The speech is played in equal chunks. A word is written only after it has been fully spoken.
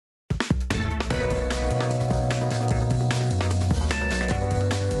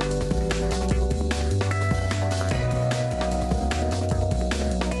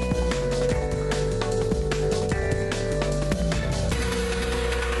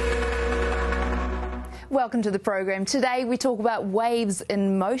Welcome to the program. Today we talk about Waves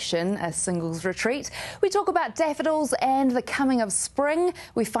in Motion, a singles retreat. We talk about daffodils and the coming of spring.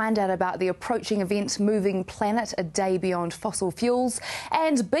 We find out about the approaching event Moving Planet, a day beyond fossil fuels,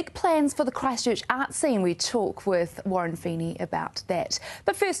 and big plans for the Christchurch art scene. We talk with Feeney about that.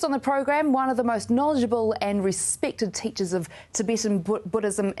 But first on the program, one of the most knowledgeable and respected teachers of Tibetan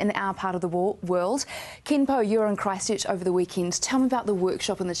Buddhism in our part of the world. Khenpo, you're in Christchurch over the weekend. Tell me about the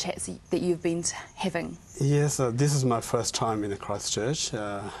workshop and the chats that you've been having. Yes, this is my first time in Christchurch.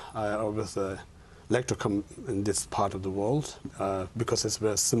 I always like to come in this part of the world because it's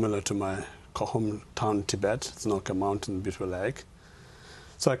very similar to my hometown Tibet. It's like a mountain, beautiful lake.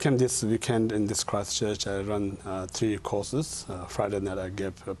 So I came this weekend in this Christchurch. I run 3 courses. Friday night I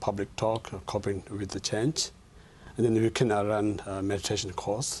gave a public talk, coping with the change. And then the weekend I ran a meditation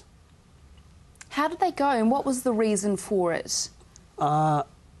course. How did they go and what was the reason for it?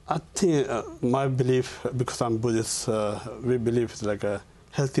 I think my belief, because I'm Buddhist, we believe it's like a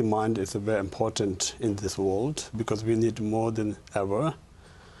healthy mind is very important in this world because we need more than ever.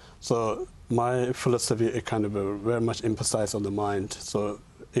 So my philosophy is kind of very much emphasized on the mind. So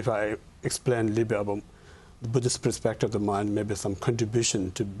if I explain a little bit about the Buddhist perspective of the mind, maybe some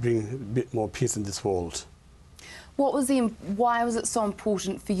contribution to bring a bit more peace in this world. Why was it so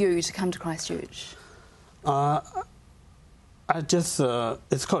important for you to come to Christchurch?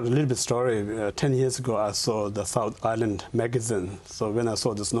 It's called a little bit story. 10 years ago, I saw the South Island magazine. So when I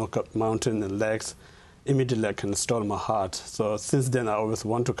saw the snow-capped mountain and lakes, immediately I can stole my heart. So since then, I always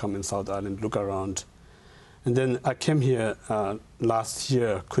want to come in South Island, look around. And then I came here last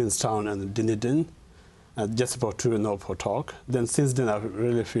year, Queenstown and Dunedin, just about to know for talk. Then since then, I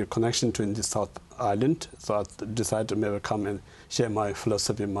really feel connection to in the South Island. So I decided to maybe come and share my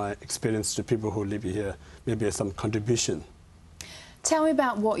philosophy, my experience to people who live here, maybe some contribution. Tell me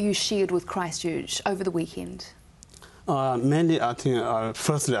about what you shared with Christchurch over the weekend. Mainly, I think,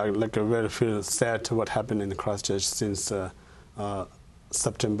 firstly, I really feel sad to what happened in Christchurch since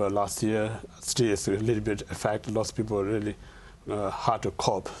September last year. Still, it's a little bit affected. Lots of people are really hard to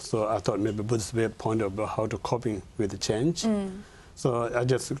cope. So I thought maybe Buddhist way point about how to coping with the change. So I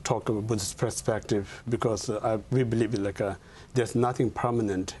just talk about Buddhist perspective because we believe there's nothing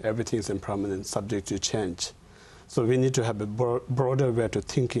permanent. Everything is impermanent, subject to change. So we need to have a broader way to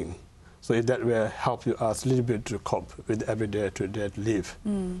thinking. So if that will help us a little bit to cope with everyday to day live.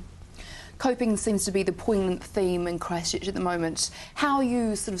 Coping seems to be the poignant theme in Christchurch at the moment. How are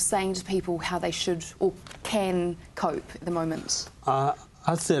you sort of saying to people how they should or can cope at the moment? I'd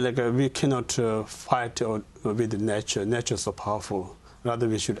say we cannot fight with nature. Nature is so powerful. Rather,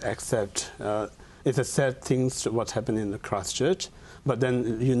 we should accept. It's a sad thing what's happening in the Christchurch, but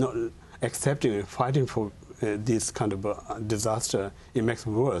then accepting and fighting for this kind of disaster, it makes it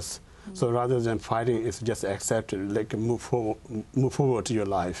worse. So rather than fighting, it's just accept it, move forward to your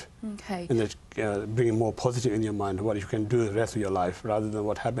life. Okay. And bring more positive in your mind, what you can do the rest of your life, rather than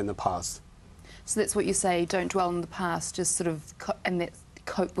what happened in the past. So that's what you say, don't dwell on the past, just sort of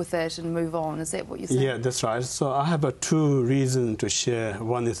cope with it and move on. Is that what you're saying? Yeah, that's right. So I have 2 reasons to share.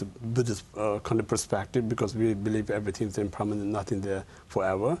 One is a Buddhist kind of perspective, because we believe everything is impermanent, nothing there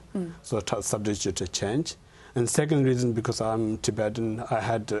forever. So subject to change. And second reason, because I'm Tibetan, I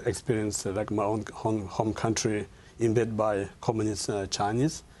had experience my own home country invaded by communist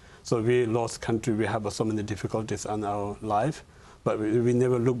Chinese. So we lost country, we have so many difficulties in our life, but we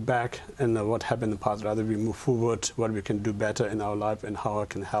never look back and what happened in the past. Rather, we move forward, what we can do better in our life and how I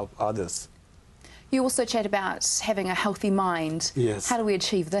can help others. You also chat about having a healthy mind. Yes. How do we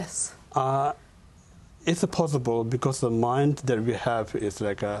achieve this? It's possible because the mind that we have is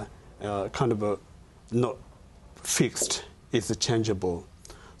like not fixed, it's changeable.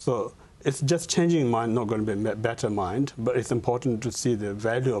 So it's just changing mind, not going to be a better mind, but it's important to see the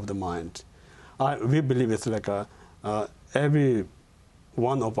value of the mind. We believe it's every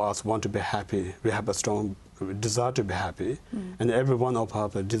one of us want to be happy. We have a strong desire to be happy, and every one of us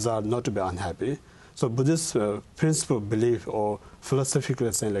have a desire not to be unhappy. So Buddhist principle belief or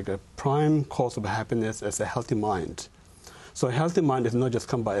philosophically saying a prime cause of happiness is a healthy mind. So a healthy mind is not just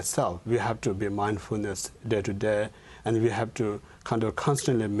come by itself. We have to be mindfulness day to day, and we have to kind of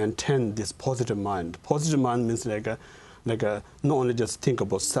constantly maintain this positive mind. Positive mind means not only just think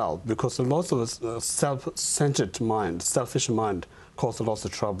about self, because lots of self-centered mind, selfish mind, cause lots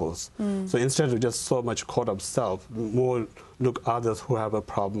of troubles. So instead of just so much caught up self, more look others who have a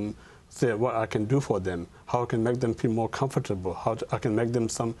problem, say what I can do for them, how I can make them feel more comfortable, how I can make them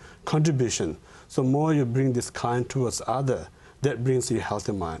some contribution. So more you bring this kind towards other, that brings you a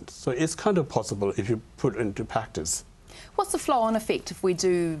healthy mind. So it's kind of possible if you put into practice. What's the flow-on effect if we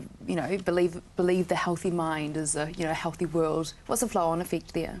do, you know, believe the healthy mind is a, you know, healthy world? What's the flow-on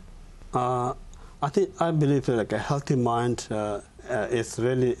effect there? I believe like a healthy mind is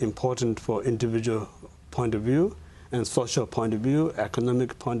really important for individual point of view and social point of view,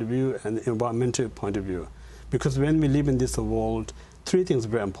 economic point of view, and environmental point of view. Because when we live in this world, three things are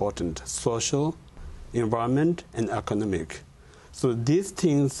very important: social, environment, and economic. So these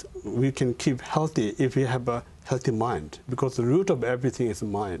things we can keep healthy if we have a healthy mind, because the root of everything is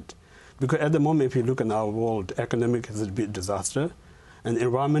mind. Because at the moment, if you look at our world, economic is a big disaster, and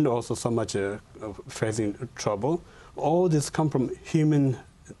environment also so much facing trouble. All this come from human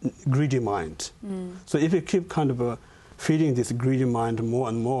greedy mind. So if you keep kind of feeding this greedy mind more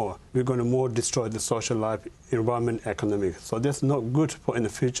and more, we're going to more destroy the social life, environment, economic. So that's not good for in the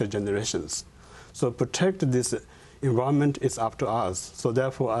future generations. So protect this environment is up to us. So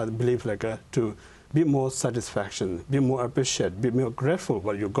therefore, I believe like to be more satisfaction, be more appreciate, be more grateful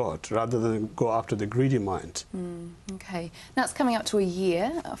what you got, rather than go after the greedy mind. Okay. Now it's coming up to a year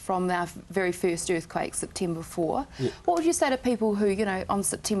from our very first earthquake, September 4. Yeah. What would you say to people who, you know, on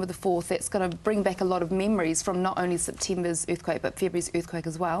September the 4th, that's going to bring back a lot of memories from not only September's earthquake, but February's earthquake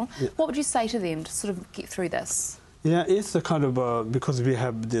as well? Yeah. What would you say to them to sort of get through this? Yeah, it's a kind of, because we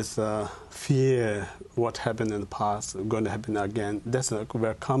have this fear, what happened in the past, going to happen again. That's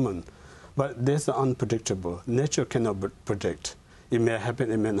very common. But that's unpredictable. Nature cannot predict. It may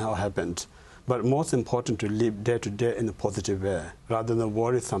happen, it may not happen. But most important to live day to day in a positive way, rather than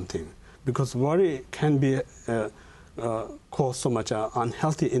worry something. Because worry can be cause so much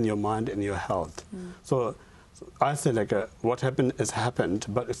unhealthy in your mind and your health. So I say like what happened has happened,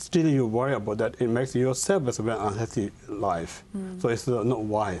 but still you worry about that. It makes yourself as a very unhealthy life. So it's not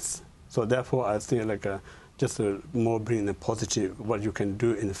wise. So therefore I think like just more bring a positive what you can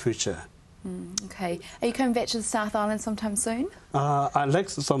do in the future. Okay. Are you coming back to the South Island sometime soon? I like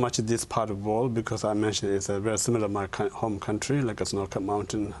so much this part of the world because I mentioned it's very similar to my home country, like a snow-capped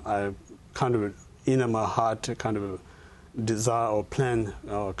mountain. I kind of, in my heart, kind of desire or plan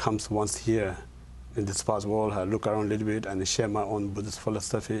comes once a year in this part of the world. I look around a little bit and share my own Buddhist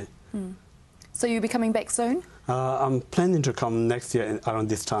philosophy. So you'll be coming back soon? I'm planning to come next year around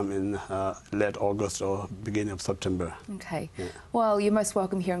this time in late August or beginning of September. Okay. Yeah. Well, you're most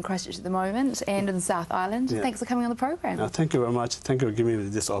welcome here in Christchurch at the moment and in the South Island. Yeah. Thanks for coming on the program. Thank you very much. Thank you for giving me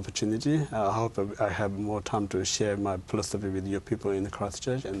this opportunity. I hope I have more time to share my philosophy with your people in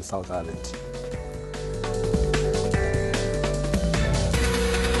Christchurch and the South Island.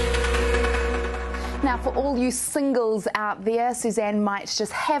 Now, for all you singles out there, Suzanne might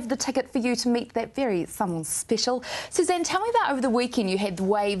just have the ticket for you to meet that very someone special. Suzanne, tell me about over the weekend you had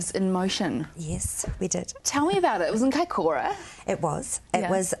Waves in Motion. Yes, we did. Tell me about it. It was in Kaikoura. It was. It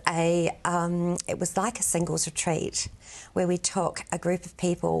was it was like a singles retreat where we took a group of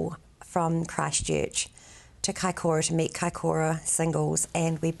people from Christchurch to Kaikoura to meet Kaikoura singles,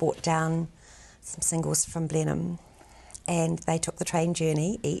 and we brought down some singles from Blenheim, and they took the train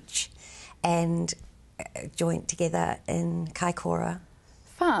journey each and joined together in Kaikoura.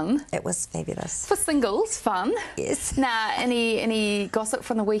 Fun. It was fabulous. For singles, fun. Yes. Now, any gossip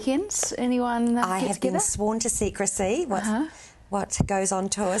from the weekend? Anyone I have together? been sworn to secrecy. What goes on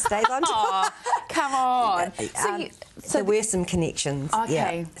tour stays on tour. Oh, come on. There were some connections. Okay.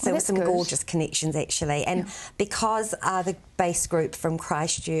 Yeah. Well, there were some good. gorgeous connections, actually. And because the base group from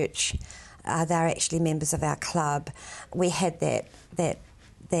Christchurch, they're actually members of our club, we had that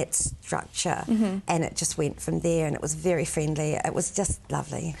structure, and it just went from there, and it was very friendly. It was just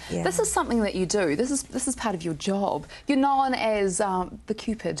lovely. Yeah. This is something that you do. This is part of your job. You're known as the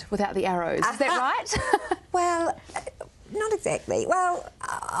Cupid without the arrows. Is that right? Well, not exactly. Well,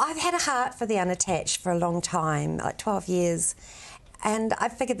 I've had a heart for the unattached for a long time, like 12 years, and I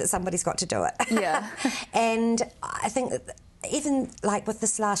figured that somebody's got to do it. Yeah. And I think that even like with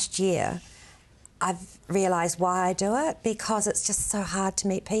this last year, I've realised why I do it, because it's just so hard to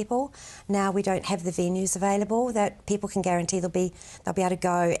meet people. Now we don't have the venues available that people can guarantee they'll be able to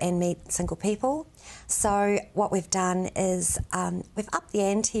go and meet single people. So what we've done is we've upped the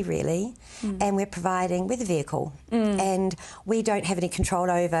ante really, and we're a vehicle, and we don't have any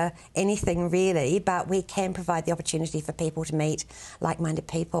control over anything really, but we can provide the opportunity for people to meet like-minded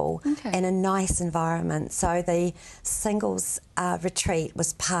people in a nice environment. So the singles retreat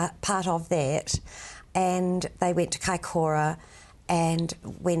was part of that, and they went to Kaikoura and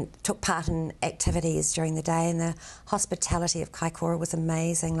took part in activities during the day, and the hospitality of Kaikoura was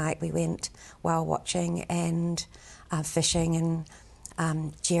amazing. Like we went whale watching and fishing and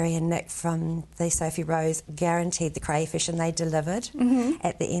Jerry and Nick from the Sophie Rose guaranteed the crayfish, and they delivered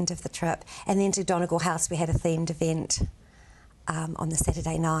at the end of the trip. And then to Donegal House, we had a themed event on the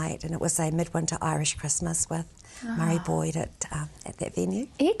Saturday night, and it was a midwinter Irish Christmas with Murray Boyd at that venue.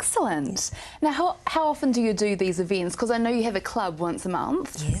 Excellent. Now, how often do you do these events? Because I know you have a club once a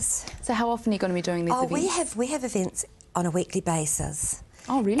month. Yes. So how often are you going to be doing these events? We have events on a weekly basis.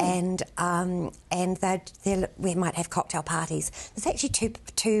 Oh, really? And we might have cocktail parties. There's actually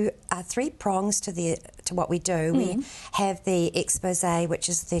three prongs to what we do. We have the expose, which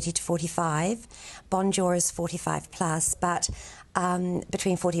is 30 to 45. Bonjour is 45 plus, but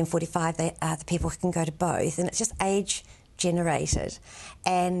between 40 and 45, the people can go to both, and it's just age generated,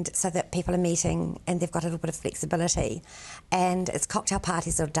 and so that people are meeting and they've got a little bit of flexibility. And it's cocktail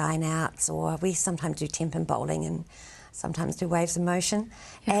parties or dine outs, or we sometimes do temp bowling and sometimes do waves of motion.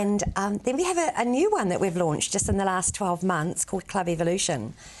 Yeah. And then we have a new one that we've launched just in the last 12 months called Club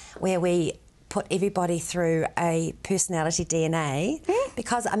Evolution, where we put everybody through a personality DNA,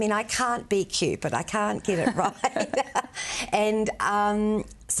 because, I mean, I can't be cute, but I can't get it right. And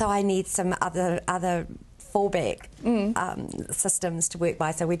so I need some other fallback systems to work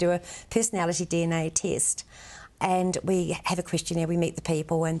by. So we do a personality DNA test, and we have a questionnaire. We meet the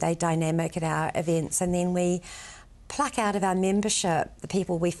people, and they dynamic at our events, and then we pluck out of our membership the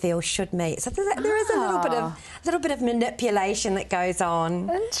people we feel should meet. So there is a little bit of manipulation that goes on.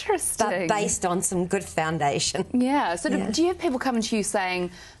 Interesting. But based on some good foundation. Yeah. So do you have people coming to you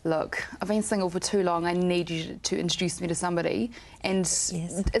saying, look, I've been single for too long, I need you to introduce me to somebody? And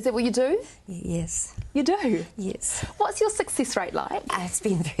yes. Is that what you do? Yes. You do? Yes. What's your success rate like? It's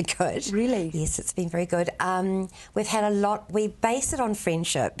been very good. Really? Yes, it's been very good. We've had a lot. We base it on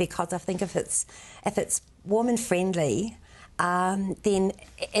friendship, because I think if it's warm and friendly, then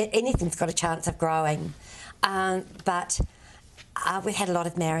anything's got a chance of growing. But we've had a lot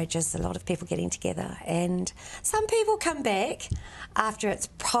of marriages, a lot of people getting together, and some people come back after it's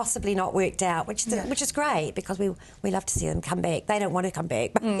possibly not worked out, which is great, because we love to see them come back. They don't want to come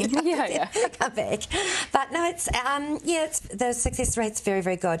back, but we love to see them come back. But no, it's the success rate's very,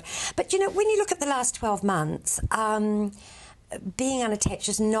 very good. But you know, when you look at the last 12 months. Being unattached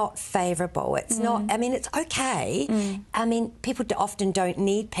is not favourable. It's not, I mean, it's okay. I mean, people often don't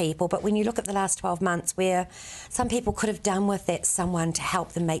need people, but when you look at the last 12 months, where some people could have done with that someone to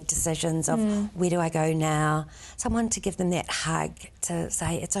help them make decisions of where do I go now, someone to give them that hug, to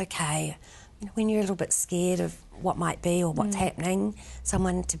say it's okay. When you're a little bit scared of what might be or what's happening,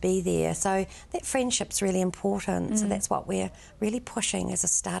 someone to be there. So that friendship's really important. So that's what we're really pushing as a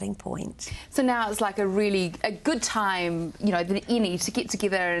starting point. So now it's like a good time, you know, than any, to get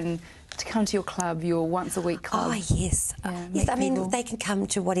together and to come to your club, your once-a-week club. Oh, yes. Yes, I mean, they can come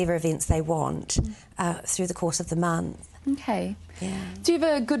to whatever events they want through the course of the month. Okay. Yeah. Do you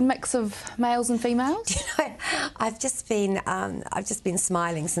have a good mix of males and females? You know, I've just been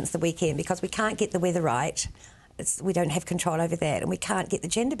smiling since the weekend, because we can't get the weather right. We don't have control over that, and we can't get the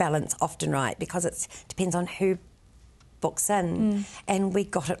gender balance often right, because it depends on who books in, and we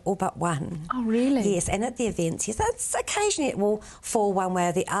got it all but one. Oh, really? Yes, and at the events, yes, occasionally it will fall one way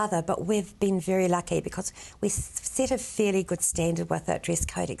or the other, but we've been very lucky, because we set a fairly good standard with it, dress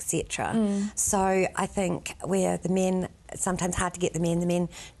code, etc. So I think where the men, it's sometimes hard to get the men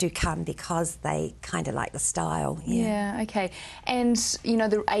do come because they kind of like the style. Yeah, okay. And, you know,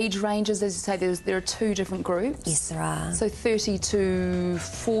 the age ranges, as you say, there are two different groups? Yes, there are. So 30 to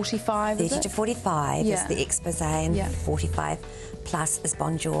 45, 30 to 45 is the expose, and 45 plus is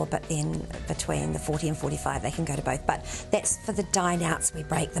bonjour, but then between the 40 and 45 they can go to both. But that's for the dine-outs, we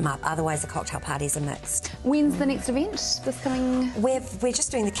break them up, otherwise the cocktail parties are mixed. When's the next event this coming? We're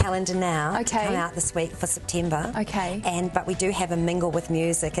just doing the calendar now to come out this week for September. Okay. But we do have a mingle with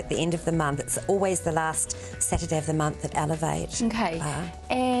music at the end of the month. It's always the last Saturday of the month at Elevate. Okay.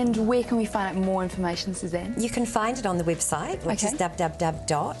 And where can we find out more information, Suzanne? You can find it on the website, which is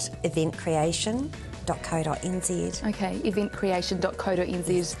www.eventcreation.co.nz. Okay,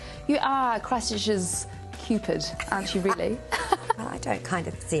 eventcreation.co.nz. You are Christchurch's Cupid, aren't you, really? Well, I don't kind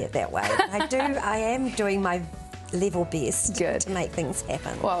of see it that way. I am doing my level best to make things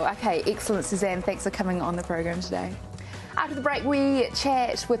happen. Well, okay, excellent, Suzanne. Thanks for coming on the program today. After the break, we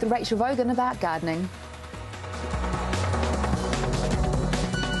chat with Rachel Vogan about gardening.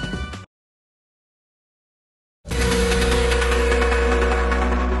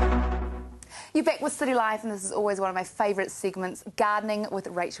 You're back with City Life, and this is always one of my favourite segments, Gardening with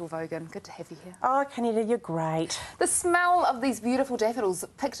Rachel Vogan. Good to have you here. Oh, Kanita, you're great. The smell of these beautiful daffodils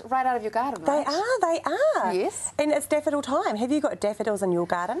picked right out of your garden, right? They are. Yes. And it's daffodil time. Have you got daffodils in your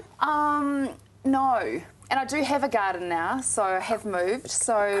garden? No. And I do have a garden now, so I have moved.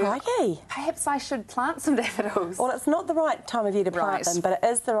 So Crikey. perhaps I should plant some daffodils. Well, it's not the right time of year to plant them, but it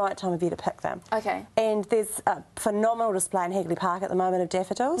is the right time of year to pick them. Okay. And there's a phenomenal display in Hagley Park at the moment of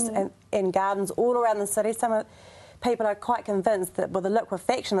daffodils and in gardens all around the city. Some people are quite convinced that with the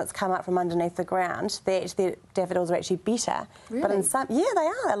liquefaction that's come up from underneath the ground, that the daffodils are actually better. Really? But in some, yeah, they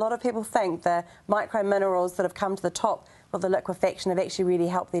are. A lot of people think the micro minerals that have come to the top with the liquefaction have actually really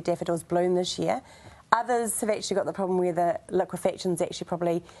helped their daffodils bloom this year. Others have actually got the problem where the liquefaction's actually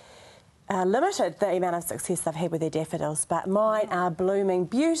probably limited the amount of success they've had with their daffodils, but mine are blooming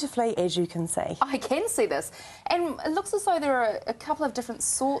beautifully, as you can see. I can see this. And it looks as though there are a couple of different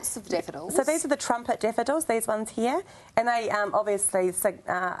sorts of daffodils. So these are the trumpet daffodils, these ones here, and they obviously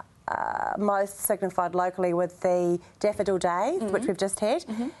most signified locally with the Daffodil Day, which we've just had.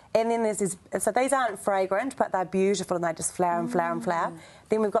 And then there's these, so these aren't fragrant, but they're beautiful and they just flower and flower and flower.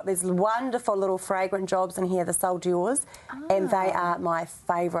 Then we've got these wonderful little fragrant jobs in here, the Soldiers, and they are my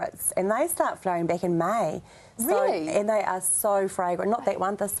favourites. And they start flowering back in May. Really? And they are so fragrant. Not that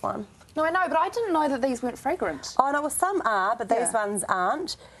one, this one. No, I know, but I didn't know that these weren't fragrant. Oh, no, well, some are, but these ones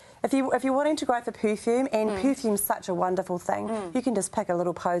aren't. If you're wanting to grow for perfume, and perfume's such a wonderful thing, you can just pick a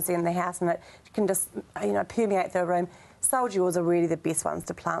little posy in the house and it can just, you know, permeate the room. Soldiers are really the best ones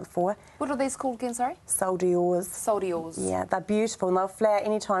to plant for. What are these called again, sorry? Soldiers. Soldiers. Yeah, they're beautiful and they'll flower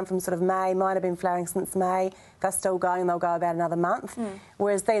any time from sort of May. Mine have been flowering since May. They're still going, they'll go about another month.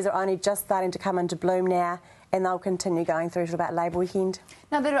 Whereas these are only just starting to come into bloom now, and they'll continue going through to about Labour weekend.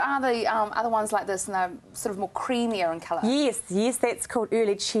 Now, there are the other ones like this, and they're sort of more creamier in colour. Yes, yes, that's called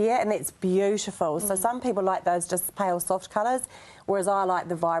early chair, and that's beautiful. So some people like those just pale, soft colours, whereas I like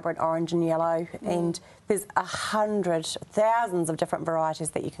the vibrant orange and yellow, and there's thousands of different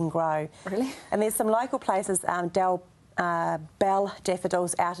varieties that you can grow. Really? And there's some local places, Bell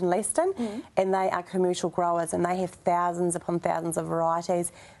daffodils out in Leaston, and they are commercial growers, and they have thousands upon thousands of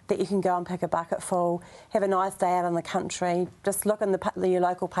varieties that you can go and pick a bucket full, have a nice day out in the country, just look in your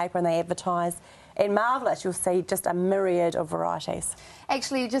local paper and they advertise. And marvellous, you'll see just a myriad of varieties.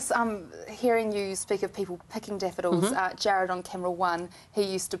 Actually, just hearing you speak of people picking daffodils, Jared on camera 1, he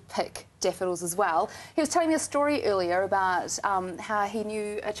used to pick daffodils as well. He was telling me a story earlier about how he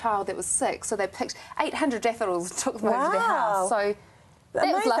knew a child that was sick, so they picked 800 daffodils and took them over to their house. So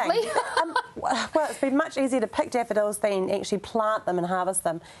that was lovely. Well, it's been much easier to pick daffodils than actually plant them and harvest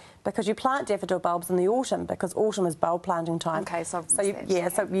them, because you plant daffodil bulbs in the autumn, because autumn is bulb planting time. Okay, so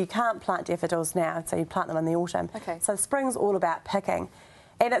you can't plant daffodils now, so you plant them in the autumn. Okay. So spring's all about picking.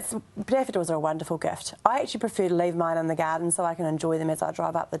 And daffodils are a wonderful gift. I actually prefer to leave mine in the garden so I can enjoy them as I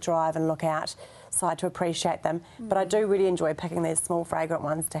drive up the drive and look outside to appreciate them. But I do really enjoy picking these small fragrant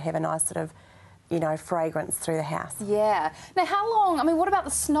ones to have a nice sort of, you know, fragrance through the house. Yeah. Now, how long, I mean, what about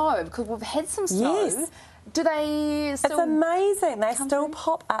the snow? Because we've had some snow. Yes. Do they still... It's amazing. They still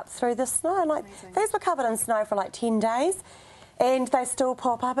pop up through the snow. Like, these were covered in snow for like 10 days. And they still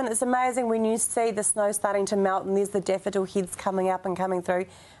pop up, and it's amazing when you see the snow starting to melt and there's the daffodil heads coming up and coming through.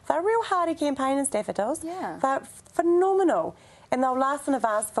 They're real hardy campaigners, daffodils. Yeah. They're phenomenal, and they'll last in a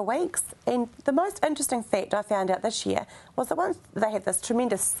vase for weeks. And the most interesting fact I found out this year was that once they have this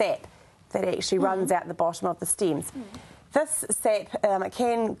tremendous sap that actually runs out the bottom of the stems. This sap, it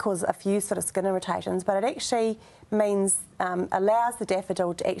can cause a few sort of skin irritations, but it actually means, allows the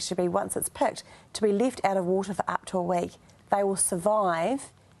daffodil to actually be, once it's picked, to be left out of water for up to a week. They will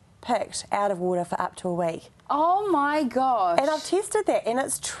survive picked out of water for up to a week. Oh my gosh. And I've tested that, and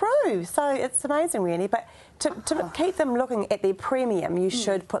it's true. So it's amazing, really. But to keep them looking at their premium, you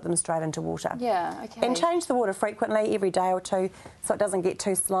should put them straight into water. Yeah, okay. And change the water frequently, every day or two, so it doesn't get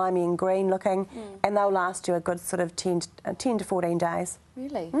too slimy and green looking. And they'll last you a good sort of 10 to 14 days.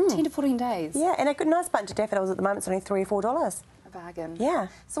 Really? 10 to 14 days? Yeah, and a good nice bunch of daffodils at the moment is only $3 or $4. A bargain. Yeah.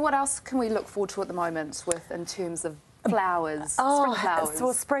 So what else can we look forward to at the moment in terms of flowers, spring flowers?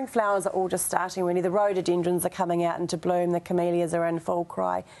 Well, spring flowers are all just starting, really. The rhododendrons are coming out into bloom. The camellias are in full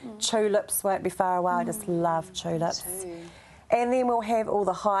cry. Tulips won't be far away. I just love tulips. And then we'll have all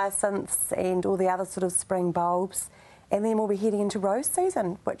the hyacinths and all the other sort of spring bulbs. And then we'll be heading into rose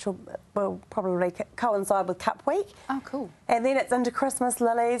season, which will probably coincide with Cup Week. Oh, cool. And then it's into Christmas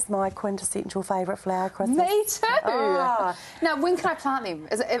lilies, my quintessential favourite flower, Christmas. Me too. Oh. Now, when can I plant them?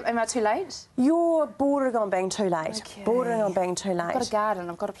 Am I too late? You're bordering on being too late. Okay. Bordering on being too late. I've got a garden.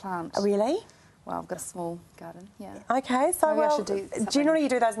 I've got a plant. Oh, really? Well, I've got a small garden, yeah. Okay, so Maybe I should do something. Generally you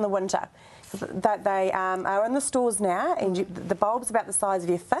do those in the winter. They are in the stores now, and the bulb's about the size of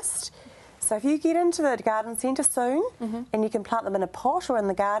your fist. So if you get into the garden centre soon and you can plant them in a pot or in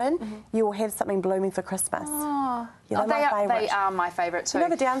the garden, you will have something blooming for Christmas. Oh, Yeah, they are my favourite too. You know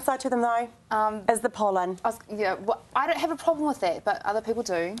the downside to them though? Is the pollen. I don't have a problem with that, but other people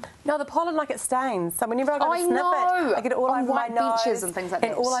do. No, the pollen, like, it stains. So whenever I go to I sniff know. it, I get it all On over my white nose benches and things like that.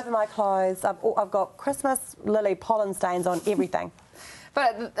 and all over my clothes. I've got Christmas lily pollen stains on everything.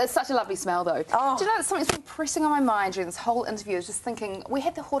 But it's such a lovely smell, though. Oh. Do you know, something that's been pressing on my mind during this whole interview is just thinking, we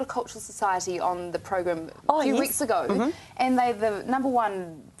had the Horticultural Society on the programme a few weeks ago, and the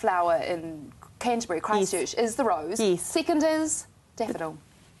 #1 flower in Canterbury, Christchurch, is the rose. Yes. Second is daffodil.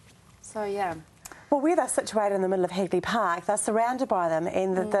 So, yeah. Well, where they're situated in the middle of Hagley Park, they're surrounded by them,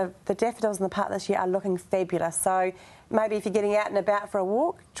 and the daffodils in the park this year are looking fabulous. So maybe if you're getting out and about for a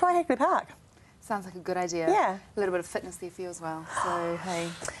walk, try Hagley Park. Sounds like a good idea. Yeah. A little bit of fitness there for you as well. So, hey.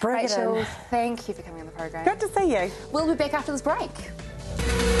 Bring it Rachel, in. thank you for coming on the programme. Good to see you. We'll be back after this break.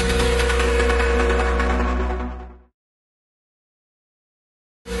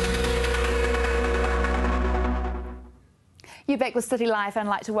 You're back with City Life, and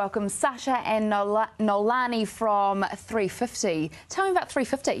I'd like to welcome Sacha and Noelani from 350. Tell me about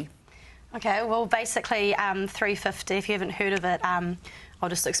 350. Okay, well, basically 350, if you haven't heard of it, I'll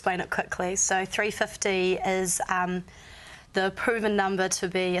just explain it quickly. So 350 is the proven number to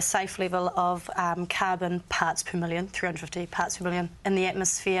be a safe level of carbon parts per million, 350 parts per million in the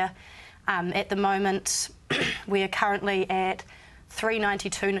atmosphere. At the moment, we are currently at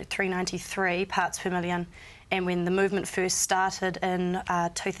 392, 393 parts per million. And when the movement first started in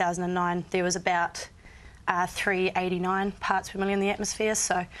 2009, there was about 389 parts per million in the atmosphere,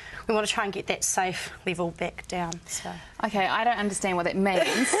 so we want to try and get that safe level back down. So. Okay, I don't understand what that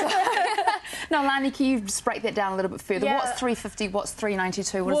means. No, Lani, can you just break that down a little bit further? Yeah. What's 350, what's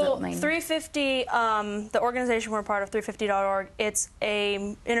 392, what does it mean? 350, the organisation we're part of, 350.org, it's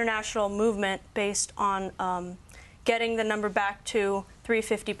a international movement based on getting the number back to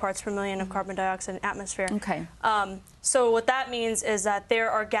 350 parts per million of carbon dioxide in the atmosphere. Okay. So what that means is that there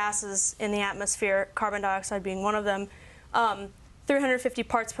are gases in the atmosphere, carbon dioxide being one of them. 350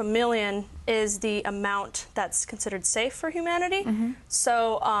 parts per million is the amount that's considered safe for humanity.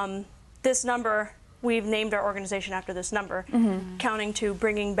 So this number, we've named our organization after this number, counting to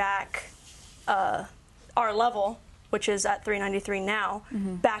bringing back our level, which is at 393 now,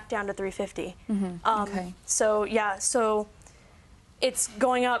 back down to 350. Okay. So yeah, so it's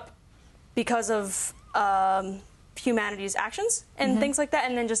going up because of humanity's actions and things like that,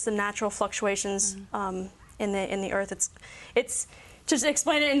 and then just the natural fluctuations in the earth. It's just to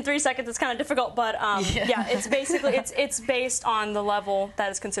explain it in 3 seconds. It's kind of difficult, but yeah, it's basically it's based on the level that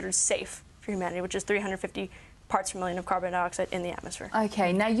is considered safe for humanity, which is 350 parts per million of carbon dioxide in the atmosphere.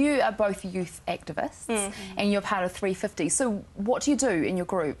 Okay, now you are both youth activists and you're part of 350. So what do you do in your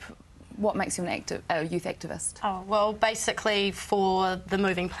group? What makes you a youth activist? Oh, well, basically for the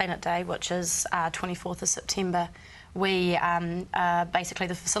Moving Planet Day, which is 24th of September, we are basically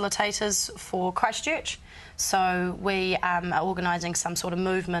the facilitators for Christchurch. So we are organising some sort of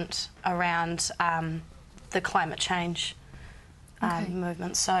movement around the climate change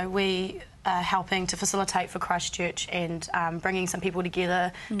movement. So we are helping to facilitate for Christchurch and bringing some people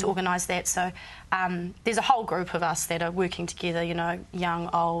together to organise that. So there's a whole group of us that are working together, you know, young,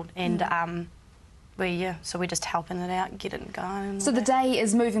 old, and so we're just helping it out, get it going. So the day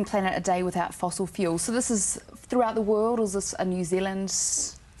is Moving Planet, a day without fossil fuels. So this is throughout the world, or is this a New Zealand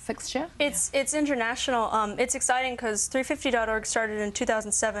fixture? It's international. It's exciting because 350.org started in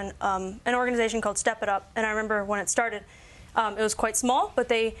 2007, an organisation called Step It Up, and I remember when it started, it was quite small, but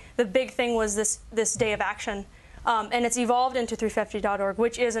the big thing was this day of action. And it's evolved into 350.org,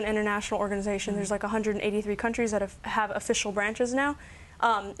 which is an international organization. There's like 183 countries that have official branches now.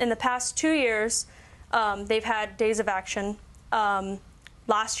 In the past 2 years, they've had days of action.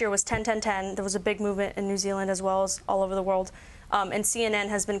 Last year was 10-10-10. There was a big movement in New Zealand as well as all over the world. And CNN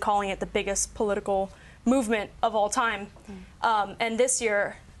has been calling it the biggest political movement of all time. And this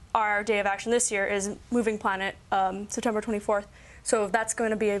year, our day of action this year is Moving Planet, September 24th. So that's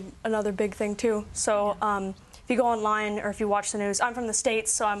going to be another big thing too. So if you go online or if you watch the news, I'm from the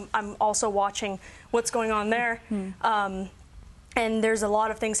States, so I'm also watching what's going on there. And there's a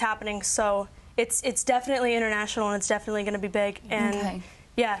lot of things happening. So it's definitely international and it's definitely going to be big. And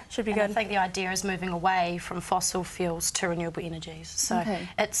yeah, should be good. I think the idea is moving away from fossil fuels to renewable energies. So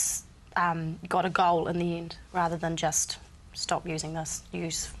it's got a goal in the end rather than just stop using this,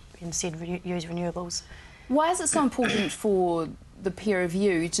 instead use renewables. Why is it so important for the peer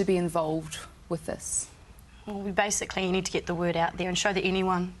review to be involved with this? Well, we basically need to get the word out there and show that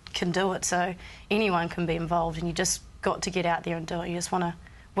anyone can do it, so anyone can be involved, and you just got to get out there and do it. You just want to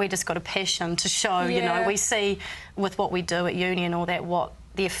we just got a passion to show, you know, we see with what we do at uni and all that what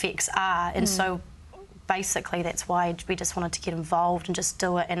the effects are, and so basically that's why we just wanted to get involved and just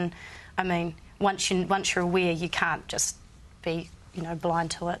do it. And I mean, once you're aware, you can't just be, you know,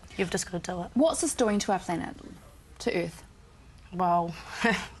 blind to it. You've just got to do it. What's this doing to our planet, to Earth? Well,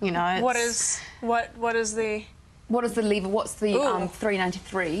 you know, what is the lever? What's the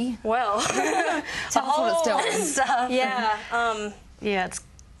 393? Well, tell us what it's doing. Yeah,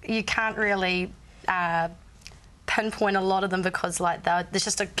 you can't really pinpoint a lot of them because like there's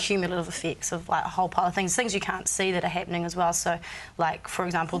just a cumulative effects of like a whole pile of things you can't see that are happening as well. So, like for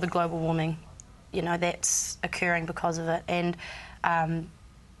example, the global warming, you know, that's occurring because of it, and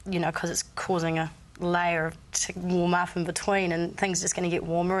you know, because it's causing a layer to warm up in between, and things are just going to get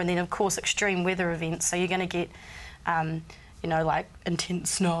warmer. And then of course extreme weather events, so you're going to get you know, like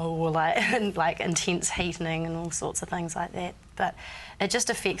intense snow or like intense heating and all sorts of things like that. But it just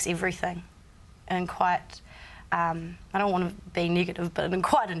affects everything in quite I don't want to be negative, but in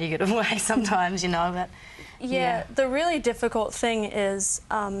quite a negative way sometimes, you know. But yeah, the really difficult thing is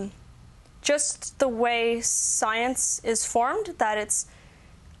just the way science is formed, that it's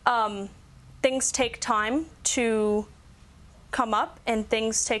things take time to come up and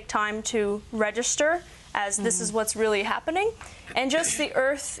things take time to register as this is what's really happening. And just the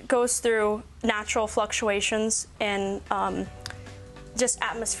Earth goes through natural fluctuations in just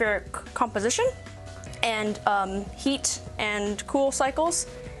atmospheric composition and heat and cool cycles.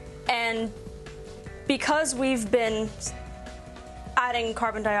 And because we've been adding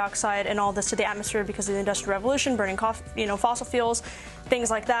carbon dioxide and all this to the atmosphere because of the Industrial Revolution, burning fossil fuels,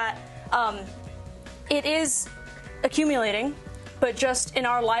 things like that, it is accumulating, but just in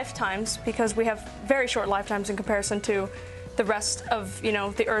our lifetimes, because we have very short lifetimes in comparison to the rest of, you know,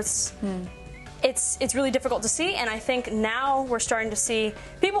 the Earth's. It's really difficult to see, and I think now we're starting to see,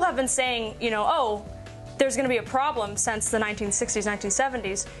 people have been saying, you know, oh, there's going to be a problem since the 1960s,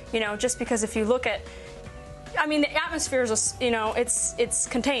 1970s, you know, just because if you look at, I mean, the atmosphere is, you know, it's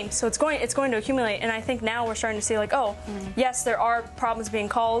contained, so it's going to accumulate, and I think now we're starting to see like, oh, yes, there are problems being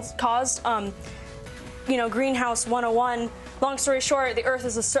caused. You know, Greenhouse 101. Long story short, the Earth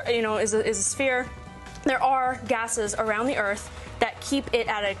is a sphere. There are gases around the Earth that keep it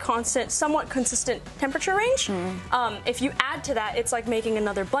at a constant, somewhat consistent temperature range. If you add to that, it's like making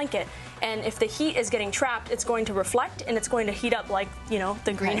another blanket. And if the heat is getting trapped, it's going to reflect and it's going to heat up, like, you know,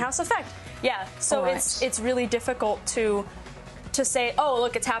 the greenhouse effect. Yeah. So it's really difficult to say, oh,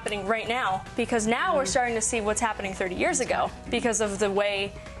 look, it's happening right now, because now we're starting to see what's happening 30 years ago because of the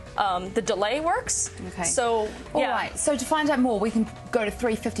way the delay works. Okay. So, all right. So to find out more, we can go to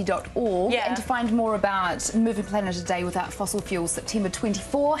 350.org. Yeah. And to find more about Moving Planet a Day Without Fossil Fuels, September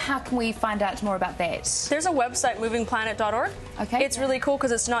 24, how can we find out more about that? There's a website, movingplanet.org. Okay. It's really cool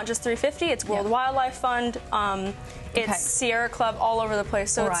because it's not just 350, it's World Wildlife Fund, it's Sierra Club, all over the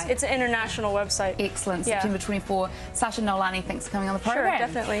place. So it's an international website. Excellent. September 24. Sacha, Noelani, thanks for coming on the program. Sure,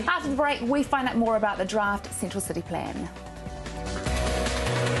 definitely. After the break, we find out more about the draft Central City Plan.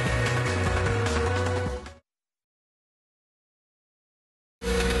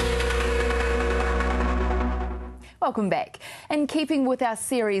 Welcome back. In keeping with our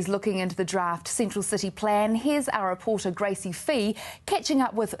series looking into the draft Central City Plan, here's our reporter Gracie Fee catching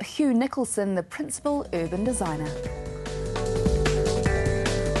up with Hugh Nicholson, the principal urban designer.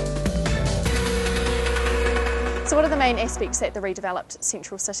 So what are the main aspects that the redeveloped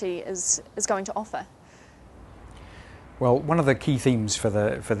Central City is going to offer? Well, one of the key themes for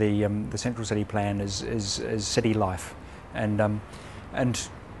the Central City Plan is city life, and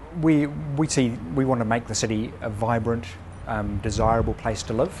we want to make the city a vibrant, desirable place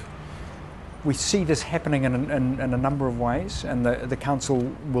to live. We see this happening in a number of ways, and the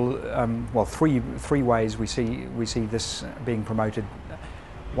council will three ways we see this being promoted.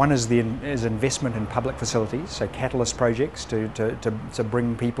 One is investment in public facilities, so catalyst projects to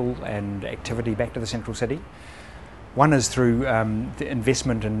bring people and activity back to the central city. One is through the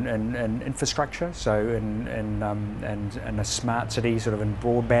investment in infrastructure, so in a smart city, sort of in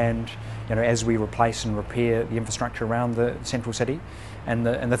broadband, you know, as we replace and repair the infrastructure around the central city. And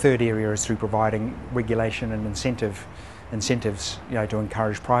the third area is through providing regulation and incentives, you know, to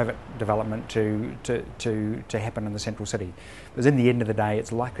encourage private development to happen in the central city. Because in the end of the day,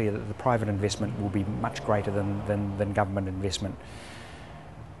 it's likely that the private investment will be much greater than government investment.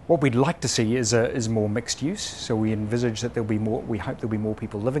 What we'd like to see is more mixed use. So we envisage that we hope there'll be more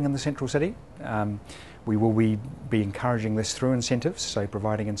people living in the central city. We will be encouraging this through incentives, so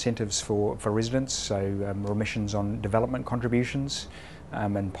providing incentives for residents, so remissions on development contributions,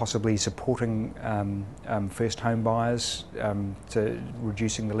 and possibly supporting first home buyers, to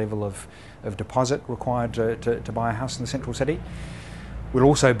reducing the level of deposit required to buy a house in the central city. We'll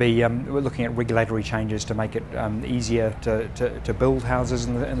also be we're looking at regulatory changes to make it easier to build houses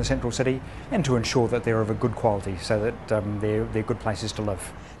in the central city, and to ensure that they're of a good quality, so that they're good places to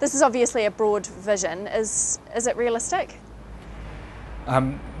live. This is obviously a broad vision. Is it realistic?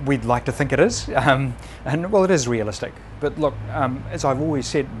 We'd like to think it is, and well, it is realistic. But look, as I've always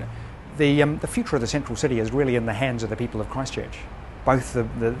said, the future of the central city is really in the hands of the people of Christchurch, both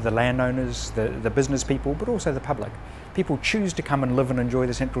the landowners, the business people, but also the public. People choose to come and live and enjoy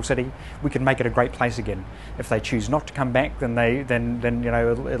the central city, we can make it a great place again. If they choose not to come back, then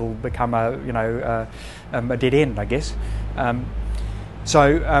it'll become a dead end, I guess.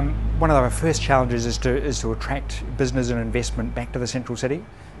 So one of our first challenges is to attract business and investment back to the central city.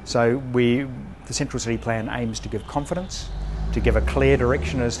 So the central city plan aims to give confidence, to give a clear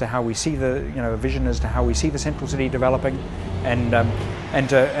direction as to how we see a vision as to how we see the central city developing, and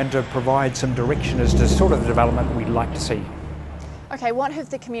to provide some direction as to sort of the development we'd like to see. Okay, what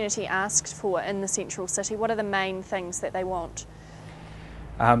have the community asked for in the central city? What are the main things that they want?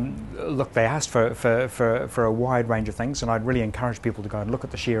 Look, they asked for a wide range of things, and I'd really encourage people to go and look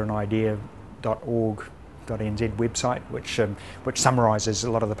at the shareanidea.org.nz website, which summarises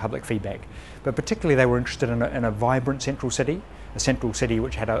a lot of the public feedback. But particularly they were interested in a vibrant central city, a central city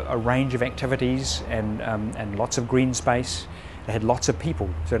which had a range of activities and lots of green space. It had lots of people,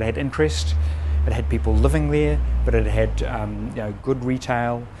 so it had interest. It had people living there, but it had good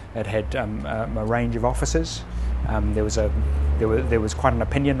retail. It had a range of offices. There was quite an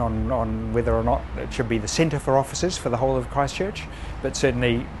opinion on whether or not it should be the centre for offices for the whole of Christchurch, but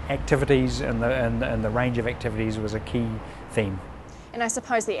certainly activities and the range of activities was a key theme. And I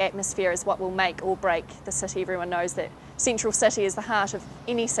suppose the atmosphere is what will make or break the city. Everyone knows that central city is the heart of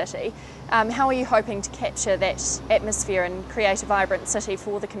any city. How are you hoping to capture that atmosphere and create a vibrant city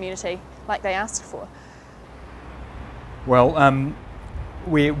for the community like they asked for? Well,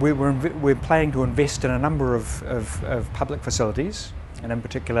 we're planning to invest in a number of public facilities, and in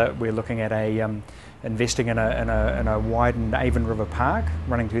particular we're looking at investing in a widened Avon River Park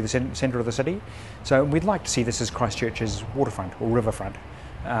running through the centre of the city. So we'd like to see this as Christchurch's waterfront or riverfront,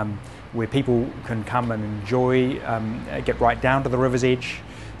 where people can come and enjoy, get right down to the river's edge.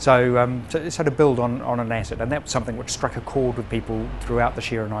 So to build on an asset, and that was something which struck a chord with people throughout the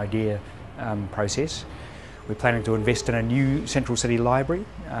Share an Idea process. We're planning to invest in a new central city library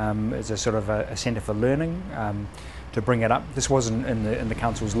as a sort of a centre for learning, to bring it up. This wasn't in the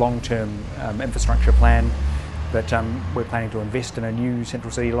council's long-term infrastructure plan, but we're planning to invest in a new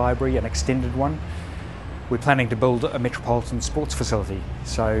central city library, an extended one. We're planning to build a metropolitan sports facility,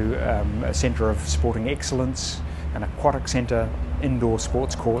 so a centre of sporting excellence, an aquatic centre, indoor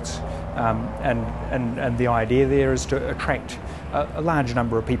sports courts, and the idea there is to attract a large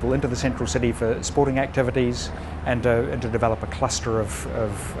number of people into the central city for sporting activities, and to develop a cluster of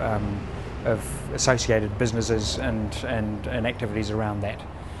associated businesses and activities around that.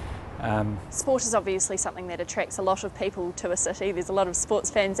 Sport is obviously something that attracts a lot of people to a city. There's a lot of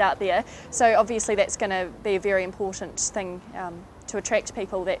sports fans out there, so obviously that's going to be a very important thing to attract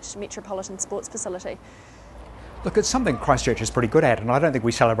people, that metropolitan sports facility. Look, it's something Christchurch is pretty good at, and I don't think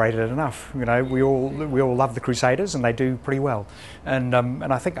we celebrate it enough. You know, we all love the Crusaders, and they do pretty well. And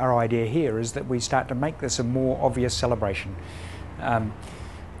I think our idea here is that we start to make this a more obvious celebration.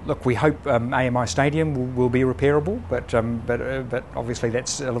 Look, we hope AMI Stadium will be repairable, but obviously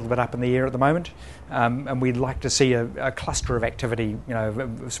that's a little bit up in the air at the moment. And we'd like to see a cluster of activity,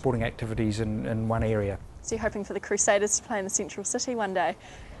 of sporting activities in one area. So you're hoping for the Crusaders to play in the central city one day?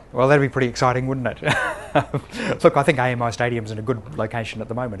 Well, that'd be pretty exciting, wouldn't it? Look, I think AMI Stadium's in a good location at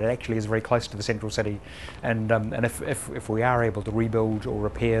the moment. It actually is very close to the central city, and if we are able to rebuild or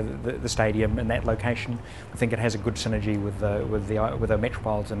repair the stadium in that location, I think it has a good synergy with a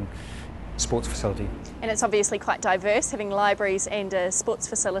metropolitan sports facility. And it's obviously quite diverse, having libraries and a sports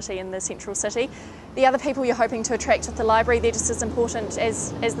facility in the central city. The other people you're hoping to attract with the library, they're just as important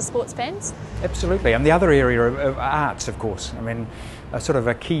as the sports fans? Absolutely, and the other area of arts, of course. I mean, a sort of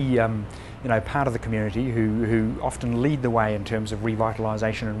a key part of the community who often lead the way in terms of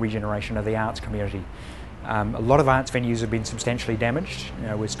revitalisation and regeneration of the arts community. A lot of arts venues have been substantially damaged.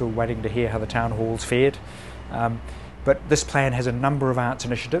 We're still waiting to hear how the town hall's fared. But this plan has a number of arts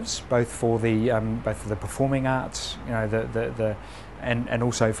initiatives, both for the performing arts, and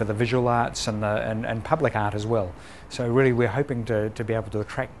also for the visual arts and public art as well. So really, we're hoping to be able to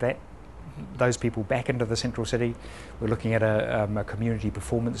attract those people back into the central city. We're looking at a community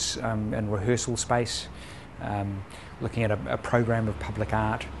performance and rehearsal space. looking at a program of public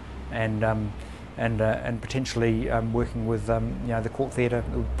art, and potentially working with the court theatre,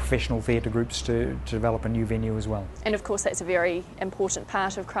 professional theatre groups to develop a new venue as well. And of course that's a very important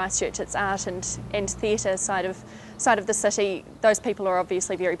part of Christchurch, its art and theatre side of the city. Those people are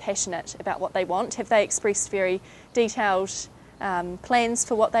obviously very passionate about what they want. Have they expressed very detailed plans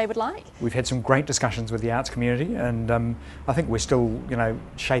for what they would like? We've had some great discussions with the arts community, and I think we're still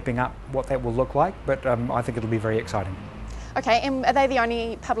shaping up what that will look like, but I think it'll be very exciting. Okay, and are they the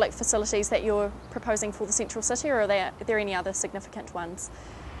only public facilities that you're proposing for the central city, or are there any other significant ones?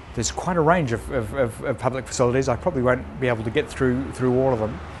 There's quite a range of public facilities. I probably won't be able to get through all of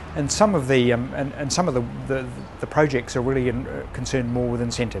them, and some of the projects are really concerned more with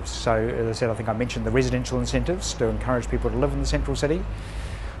incentives. So as I said, I think I mentioned the residential incentives to encourage people to live in the central city.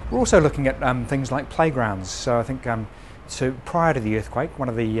 We're also looking at things like playgrounds. So I think so prior to the earthquake, one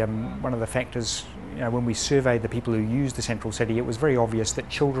of the factors, when we surveyed the people who use the central city, it was very obvious that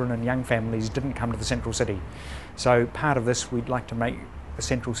children and young families didn't come to the central city. So part of this, we'd like to make the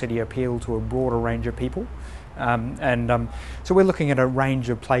central city appeal to a broader range of people. So we're looking at a range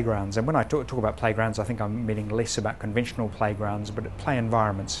of playgrounds, and when I talk about playgrounds, I think I'm meaning less about conventional playgrounds, but play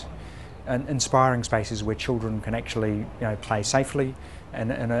environments and inspiring spaces where children can actually play safely and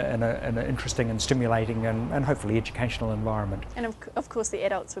in an interesting and stimulating and hopefully educational environment. And of course the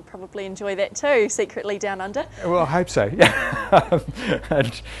adults would probably enjoy that too, secretly down under. Well, I hope so. Yeah.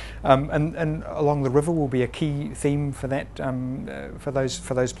 and along the river will be a key theme for that, for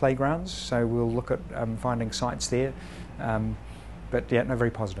those playgrounds. So we'll look at finding sites there. But yeah, no,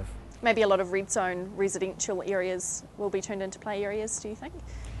 very positive. Maybe a lot of red zone residential areas will be turned into play areas, do you think?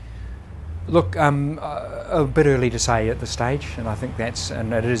 Look, a bit early to say at this stage, and I think it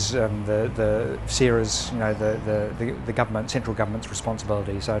is the Sarah's, the government, central government's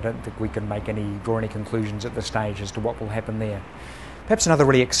responsibility. So I don't think we can draw any conclusions at this stage as to what will happen there. Perhaps another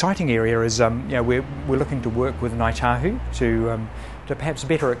really exciting area is, we're looking to work with Ngāi Tahu to perhaps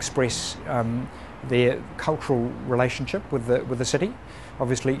better express their cultural relationship with the city.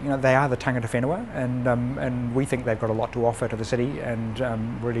 Obviously, they are the tangata whenua, and we think they've got a lot to offer to the city, and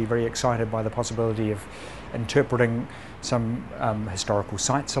really very excited by the possibility of interpreting some historical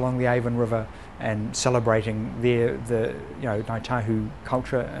sites along the Avon River and celebrating the Ngāi Tahu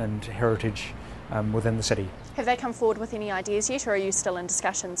culture and heritage within the city. Have they come forward with any ideas yet, or are you still in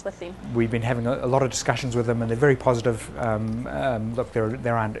discussions with them? We've been having a lot of discussions with them, and they're very positive. Look,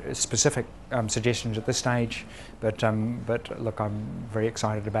 there aren't specific suggestions at this stage, but look, I'm very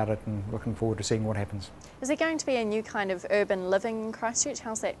excited about it and looking forward to seeing what happens. Is there going to be a new kind of urban living in Christchurch?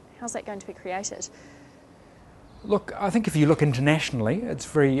 How's that going to be created? Look, I think if you look internationally, it's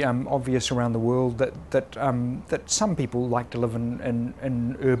very obvious around the world that some people like to live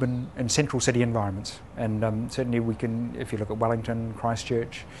in urban and central city environments, and certainly we can, if you look at Wellington,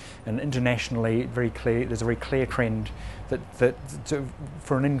 Christchurch, and internationally, there's a very clear trend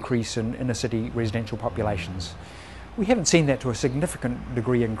for an increase in inner city residential populations. We haven't seen that to a significant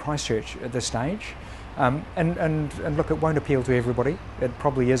degree in Christchurch at this stage. And look, it won't appeal to everybody. It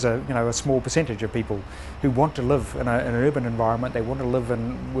probably is a small percentage of people who want to live in an urban environment. They want to live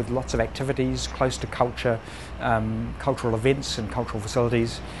with lots of activities, close to culture, cultural events and cultural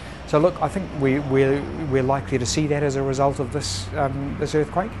facilities. So look, I think we're likely to see that as a result of this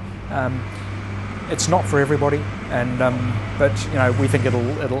earthquake. It's not for everybody, but we think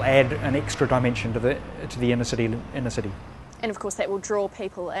it'll add an extra dimension to the inner city. And of course that will draw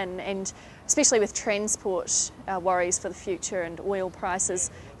people in, and especially with transport worries for the future and oil prices,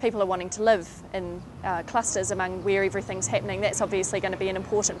 people are wanting to live in clusters among where everything's happening. That's obviously going to be an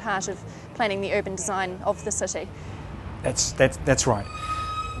important part of planning the urban design of the city. That's right.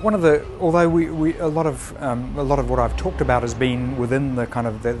 Although a lot of what I've talked about has been within the kind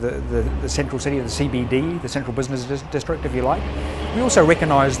of the central city, the CBD, the central business district, if you like. We also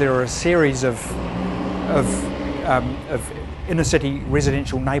recognise there are a series of inner city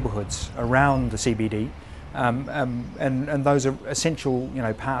residential neighbourhoods around the CBD, and those are essential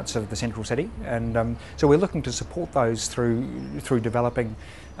parts of the central city, and so we're looking to support those through developing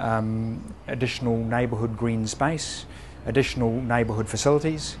additional neighbourhood green space, additional neighbourhood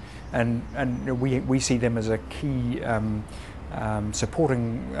facilities, and we see them as a key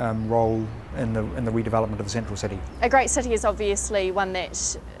supporting role in the redevelopment of the central city. A great city is obviously one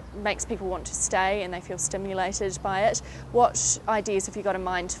that makes people want to stay and they feel stimulated by it. What ideas have you got in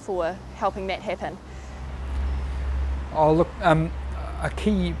mind for helping that happen? Oh look, a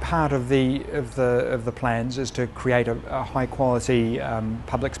key part of the plans is to create a high quality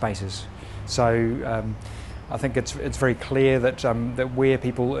public spaces. So I think it's very clear that that where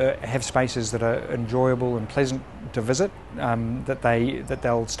people have spaces that are enjoyable and pleasant to visit, that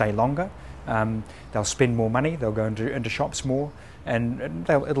they'll stay longer, they'll spend more money, they'll go into shops more, and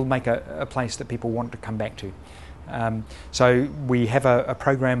it'll make a place that people want to come back to. So we have a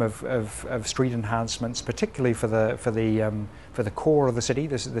program of street enhancements, particularly for the core of the city,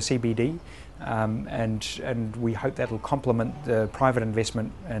 the CBD, and we hope that'll complement the private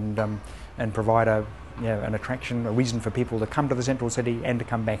investment and provide an attraction, a reason for people to come to the central city and to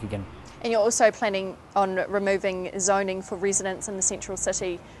come back again. And you're also planning on removing zoning for residents in the central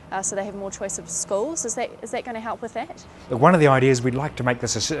city, so they have more choice of schools. Is that going to help with that? One of the ideas, we'd like to make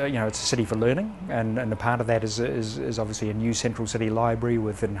this it's a city for learning, and a part of that is obviously a new central city library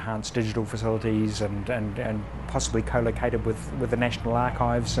with enhanced digital facilities and possibly co-located with the National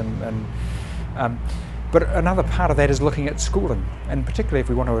Archives but another part of that is looking at schooling, and particularly if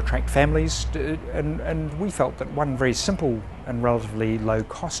we want to attract families, and we felt that one very simple and relatively low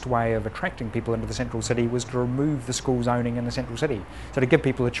cost way of attracting people into the central city was to remove the school zoning in the central city. So to give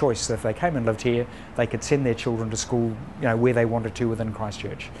people a choice, that if they came and lived here, they could send their children to school where they wanted to within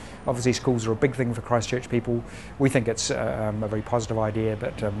Christchurch. Obviously schools are a big thing for Christchurch people. We think it's a very positive idea,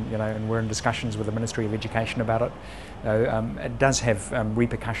 but and we're in discussions with the Ministry of Education about it. It does have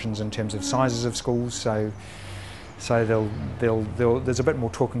repercussions in terms of sizes of schools, so there's a bit more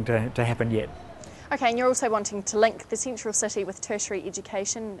talking to happen yet. Okay, and you're also wanting to link the central city with tertiary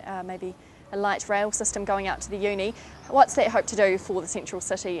education, maybe a light rail system going out to the uni. What's that hope to do for the central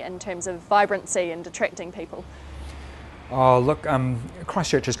city in terms of vibrancy and attracting people? Oh, look,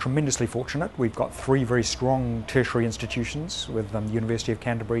 Christchurch is tremendously fortunate. We've got 3 very strong tertiary institutions with the University of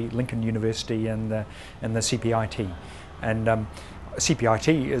Canterbury, Lincoln University and the CPIT. And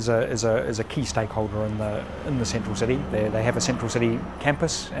CPIT is a key stakeholder in the central city. They have a central city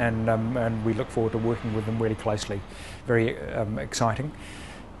campus, and we look forward to working with them really closely. Very exciting.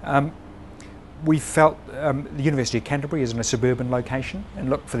 We felt the University of Canterbury is in a suburban location, and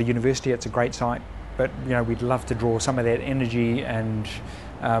look, for the university it's a great site, but we'd love to draw some of that energy and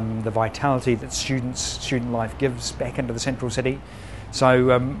the vitality that student life gives back into the central city.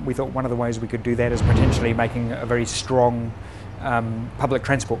 So we thought one of the ways we could do that is potentially making a very strong public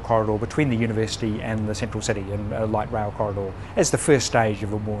transport corridor between the university and the central city, and a light rail corridor as the first stage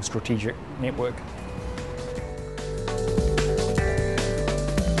of a more strategic network.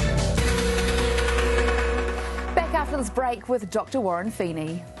 Back after this break with Dr. Warren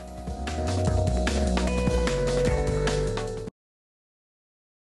Feeney.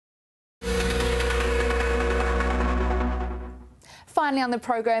 Finally on the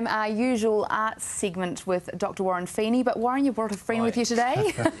program, our usual arts segment with Dr. Warren Feeney. But Warren, you brought a friend with you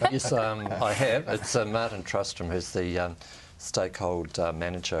today. Yes, I have. It's Martin Trustram, who's the stakeholder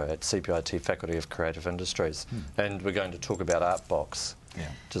manager at CPIT Faculty of Creative Industries, and we're going to talk about Artbox. Yeah.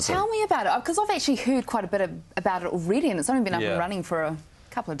 Tell me about it, because I've actually heard quite a bit about it already, and it's only been up and running for a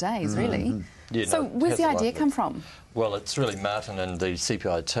couple of days, really. Yeah, so where's the idea come from? Well, it's really Martin and the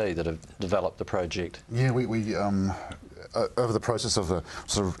CPIT that have developed the project. Yeah, we over the process of the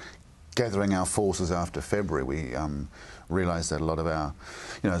sort of gathering our forces after February, we realised that a lot of our,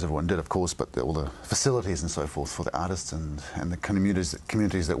 as everyone did, of course, but all the facilities and so forth for the artists and the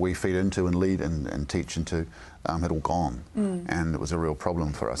communities that we feed into and lead and teach into had all gone, and it was a real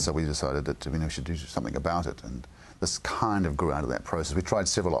problem for us. So we decided that we should do something about it, and this kind of grew out of that process. We tried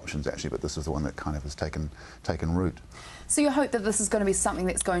several options actually, but this was the one that kind of has taken root. So you hope that this is going to be something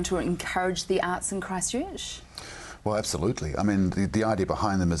that's going to encourage the arts in Christchurch? Well, absolutely. I mean, the idea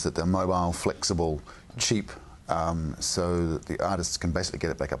behind them is that they're mobile, flexible, cheap, so that the artists can basically get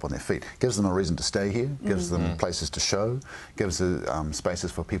it back up on their feet. Gives them a reason to stay here, gives them places to show, gives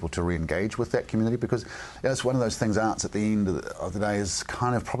spaces for people to re-engage with that community, because it's one of those things, arts at the end of the day is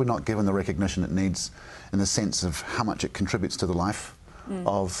kind of probably not given the recognition it needs in the sense of how much it contributes to the life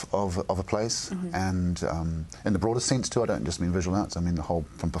of a place, and in the broader sense too. I don't just mean visual arts, I mean the whole,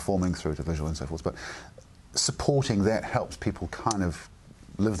 from performing through to visual and so forth, but supporting that helps people kind of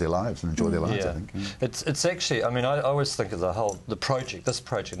live their lives and enjoy their lives, I think. It's actually, I mean, I always think of this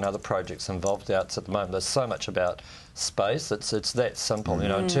project and other projects involved the arts at the moment. There's so much about space. It's that simple,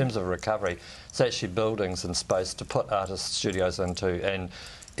 in terms of recovery. It's actually buildings and space to put artist studios into, and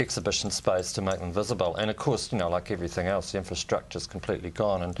exhibition space to make them visible, and of course, like everything else, the infrastructure's completely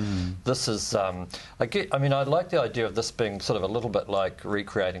gone, and this is I mean, I like the idea of this being sort of a little bit like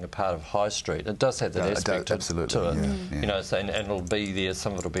recreating a part of High Street. It does have that aspect to it, so, and it'll be there,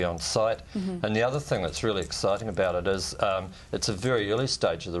 some of it'll be on site, and the other thing that's really exciting about it is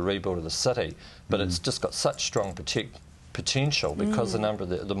potential because a number of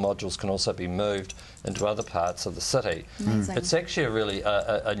the modules can also be moved into other parts of the city. Amazing. It's actually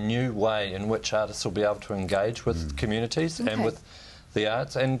a new way in which artists will be able to engage with communities and with the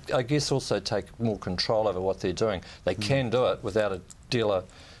arts, and I guess also take more control over what they're doing. They can do it without a dealer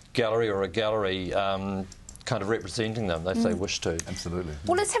gallery or a gallery kind of representing them if they wish to. Absolutely.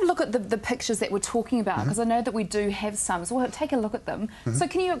 Well, let's have a look at the pictures that we're talking about, because I know that we do have some, so we'll take a look at them. So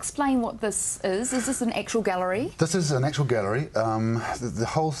can you explain what this is? Is this an actual gallery? This is an actual gallery. The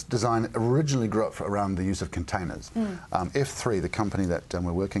whole design originally grew up around the use of containers. F3, the company that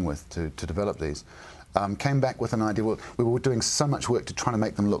we're working with to develop these, came back with an idea. Well, we were doing so much work to try to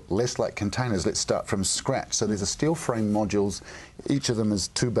make them look less like containers. Let's start from scratch. So there's a steel frame modules. Each of them is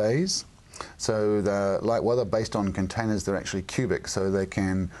 2 bays. So while they're based on containers, they're actually cubic, so they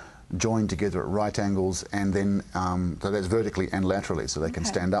can join together at right angles, and then so that's vertically and laterally, so they can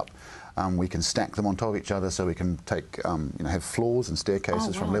stand up. We can stack them on top of each other, so we can take have floors and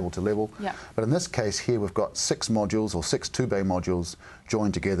staircases from level to level. But in this case here, we've got 6 modules, or 6 2-bay modules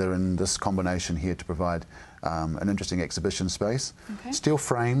joined together in this combination here to provide an interesting exhibition space. Steel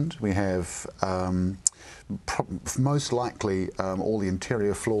framed. We have most likely all the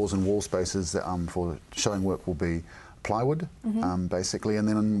interior floors and wall spaces that, for showing work will be plywood, basically, and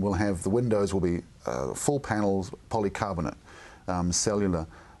then we'll have the windows will be full panels, polycarbonate, cellular,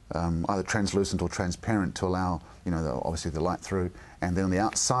 either translucent or transparent to allow obviously the light through, and then on the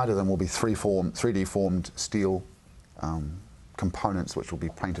outside of them will be 3D formed steel components which will be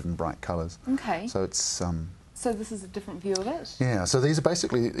painted in bright colours. So it's so this is a different view of it? Yeah, so these are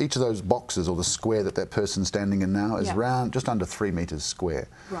basically, each of those boxes, or the square that that person's standing in now, is around just under 3 metres square.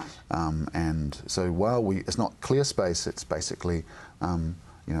 And so while it's not clear space, it's basically,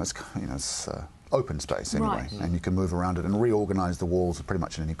 it's open space anyway, and you can move around it and reorganise the walls pretty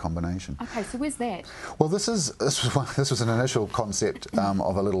much in any combination. Okay, so where's that? Well, this was an initial concept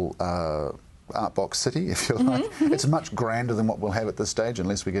of a little art box city, if you like. It's much grander than what we'll have at this stage,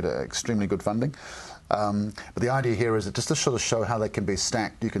 unless we get extremely good funding. But the idea here is just to sort of show how they can be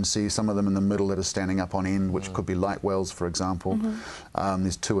stacked. You can see some of them in the middle that are standing up on end, which could be light wells, for example.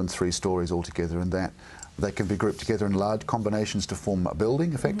 There's 2 and 3 stories altogether, and that they can be grouped together in large combinations to form a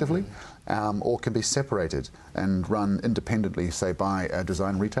building, effectively, or can be separated and run independently, say, by a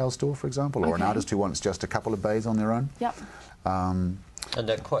design retail store, for example, or an artist who wants just a couple of bays on their own. And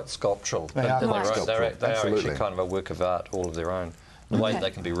they're quite sculptural. They are quite sculptural. They are actually kind of a work of art, all of their own. The way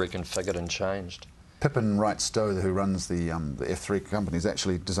they can be reconfigured and changed. Pippin Wright-Stowe, who runs the F3 company, is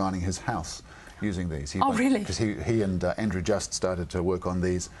actually designing his house using these. Really? Because he and Andrew Just started to work on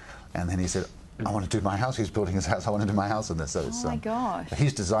these, and then he said, I want to do my house. He's building his house. I want to do my house in this. So it's, my gosh.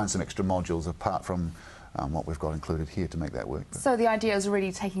 He's designed some extra modules apart from what we've got included here to make that work. So the idea is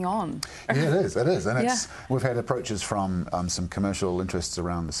really taking on. Yeah, it is. It is. And we've had approaches from some commercial interests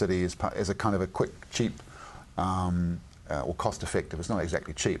around the city as a kind of a quick, cheap, or cost-effective. It's not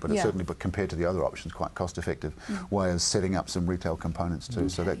exactly cheap, but it's certainly, but compared to the other options, quite cost-effective way of setting up some retail components too.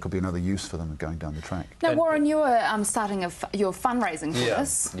 So that could be another use for them going down the track. Now, Warren, you were starting your fundraising for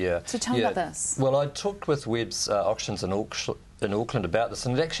this. So tell me about this. Well, I talked with Webb's Auctions in Auckland about this,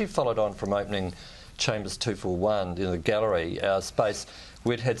 and it actually followed on from opening Chambers 241, the gallery, our space.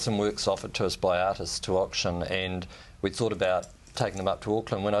 We'd had some works offered to us by artists to auction, and we thought about taking them up to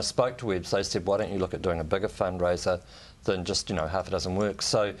Auckland. When I spoke to Webb's, they said, why don't you look at doing a bigger fundraiser than just, half a dozen works.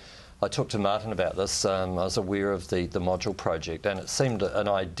 So I talked to Martin about this. I was aware of the module project, and it seemed an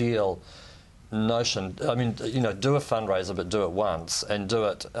ideal notion. I mean, do a fundraiser, but do it once, and do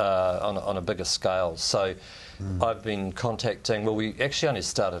it on a bigger scale. So I've been contacting, well, we actually only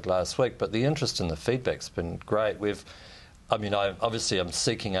started last week, but the interest and the feedback's been great. Obviously I'm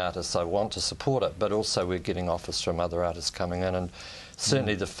seeking artists, I want to support it, but also we're getting offers from other artists coming in, and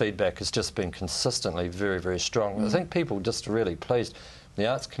certainly the feedback has just been consistently very, very strong. I think people are just really pleased. The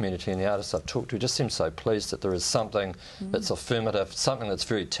arts community and the artists I've talked to just seem so pleased that there is something that's affirmative, something that's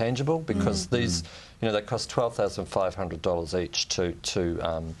very tangible, because these, they cost $12,500 each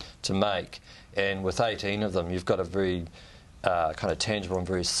to make, and with 18 of them, you've got a very kind of tangible and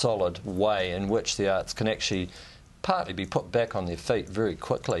very solid way in which the arts can actually partly be put back on their feet very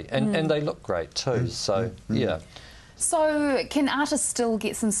quickly, and they look great too. So yeah. So can artists still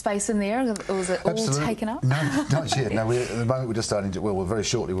get some space in there, or is it all taken up? No, not yet. No, at the moment we're just starting to. Well, very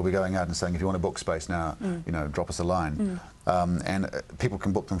shortly we'll be going out and saying, if you want to book space now, drop us a line. And people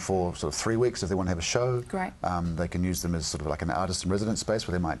can book them for sort of 3 weeks if they want to have a show. Great. They can use them as sort of like an artist in residence space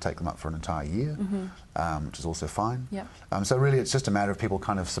where they might take them up for an entire year, which is also fine. Yep. So really it's just a matter of people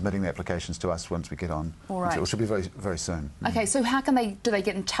kind of submitting the applications to us once we get on. All right. Which should be very, very soon. Okay, so how can do they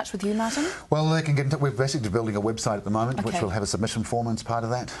get in touch with you, Martin? Well, they can get in touch. We're basically building a website at the moment, which Okay. will have a submission form as part of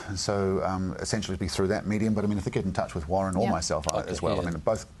that. And so essentially it'll be through that medium. But I mean, if they get in touch with Warren or Yep. myself as well, yeah. I mean,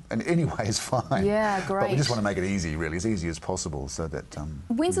 both in any way is fine. Yeah, But we great. just want to make it easy, really, as easy as possible, so that.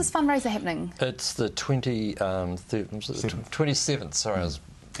 When's this fundraiser happening? It's the 27th. Sorry, I was.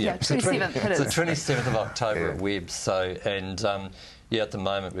 Yeah, 27th, it It's the is. 27th of October Yeah. at Webb. So, and yeah, at the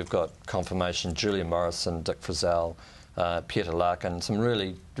moment we've got confirmation: Julia Morrison, Dick Frizzell, Peter Larkin, some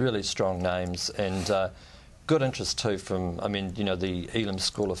really, really strong names, and good interest too from. I mean, you know, the Elam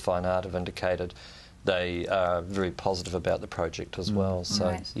School of Fine Art have indicated they are very positive about the project as well. So,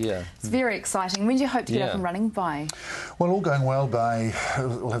 Right. yeah. It's very exciting. When do you hope to get up Yeah. and running by? Well, all going well,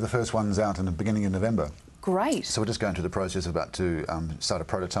 we'll have the first ones out in the beginning of November. Great. So we're just going through the process of about to start a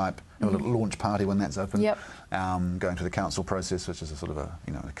prototype, have a little launch party when that's open. Yep. Going through the council process, which is a sort of a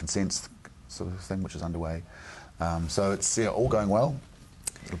a consent sort of thing, which is underway. So it's all going well.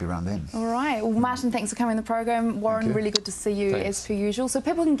 It'll be around then. All right. Well, Martin, thanks for coming on the program. Warren, you. really good to see you Thanks. as per usual. So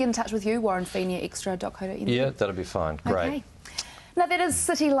people can get in touch with you, Warren Feeney at extra.co.nz. Yeah, that'll be fine. Great. Okay. Now that is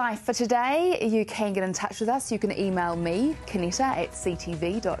City Life for today. You can get in touch with us. You can email me,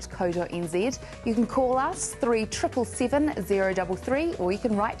 kaneta@ctv.co.nz. You can call us 3777 033, or you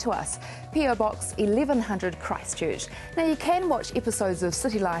can write to us, PO Box 1100 Christchurch. Now you can watch episodes of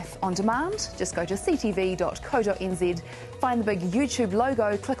City Life on demand. Just go to ctv.co.nz, find the big YouTube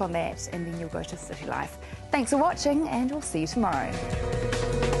logo, click on that, and then you'll go to City Life. Thanks for watching, and we'll see you tomorrow.